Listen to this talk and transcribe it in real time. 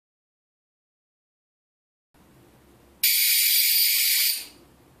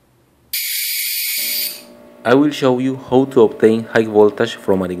I will show you how to obtain high voltage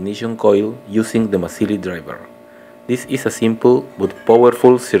from an ignition coil using the Mazzilli driver. This is a simple but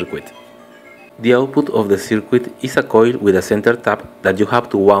powerful circuit. The output of the circuit is a coil with a center tap that you have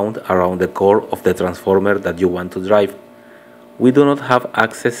to wound around the core of the transformer that you want to drive. We do not have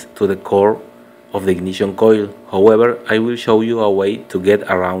access to the core of the ignition coil, however, I will show you a way to get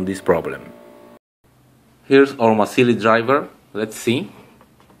around this problem. Here's our Mazzilli driver. Let's see.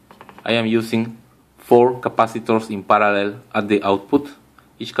 I am using 4 capacitors in parallel at the output.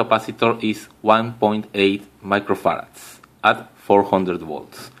 Each capacitor is 1.8 microfarads at 400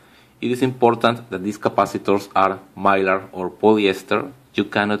 volts. It is important that these capacitors are mylar or polyester. You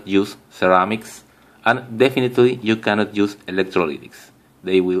cannot use ceramics, and definitely you cannot use electrolytics.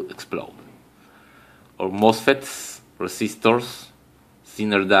 They will explode. Or MOSFETs, resistors,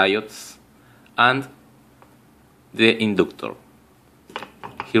 Zener diodes, and the inductor.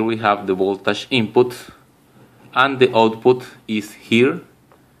 Here we have the voltage input, and the output is here.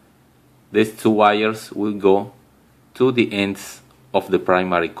 These 2 wires will go to the ends of the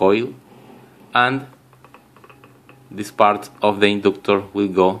primary coil, and this part of the inductor will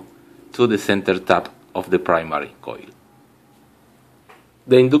go to the center tap of the primary coil.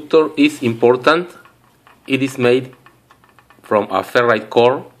 The inductor is important. It is made from a ferrite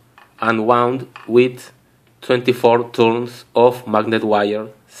core and wound with 24 turns of magnet wire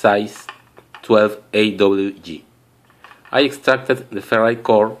size 12 AWG. I extracted the ferrite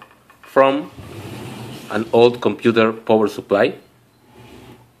core from an old computer power supply.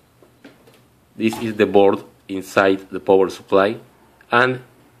 This is the board inside the power supply, and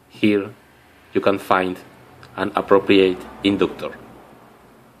here you can find an appropriate inductor.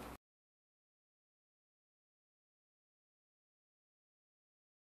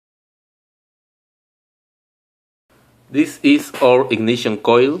 This is our ignition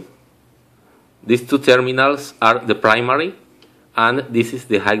coil. These 2 terminals are the primary, and this is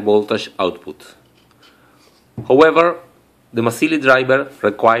the high voltage output. However, the Mazzilli driver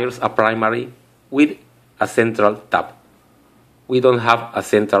requires a primary with a central tap. We don't have a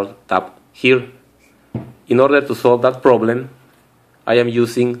central tap here. In order to solve that problem, I am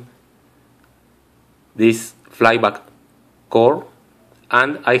using this flyback core,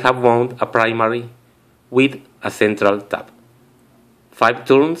 and I have wound a primary with a central tap. 5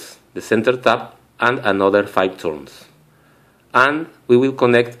 turns, the center tap, and another 5 turns. And we will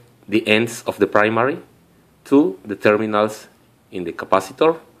connect the ends of the primary to the terminals in the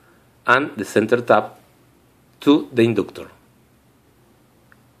capacitor and the center tap to the inductor.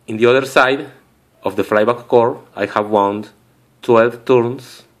 In the other side of the flyback core, I have wound 12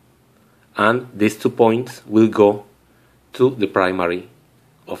 turns, and these 2 points will go to the primary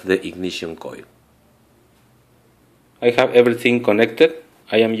of the ignition coil. I have everything connected.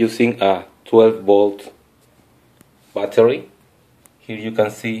 I am using a 12-volt battery. Here you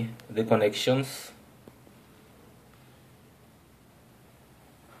can see the connections.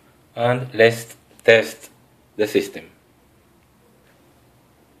 And let's test the system.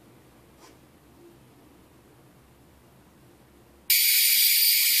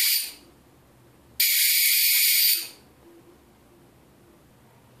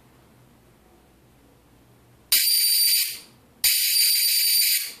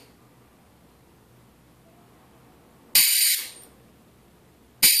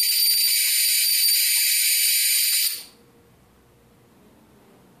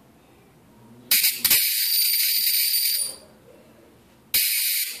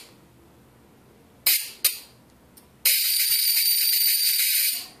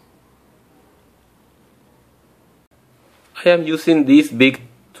 I am using this big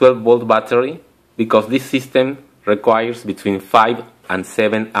 12-volt battery because this system requires between 5 and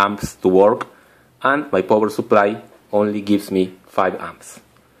 7 amps to work, and my power supply only gives me 5 amps.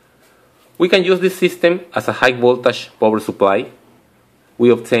 We can use this system as a high voltage power supply.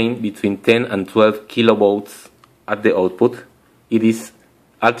 We obtain between 10 and 12 kilovolts at the output. It is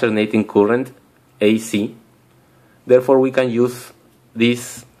alternating current, AC. Therefore we can use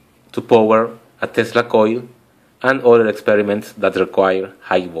this to power a Tesla coil and other experiments that require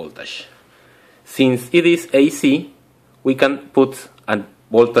high voltage. Since it is AC, we can put a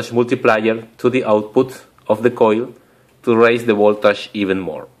voltage multiplier to the output of the coil to raise the voltage even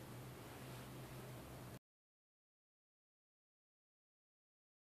more.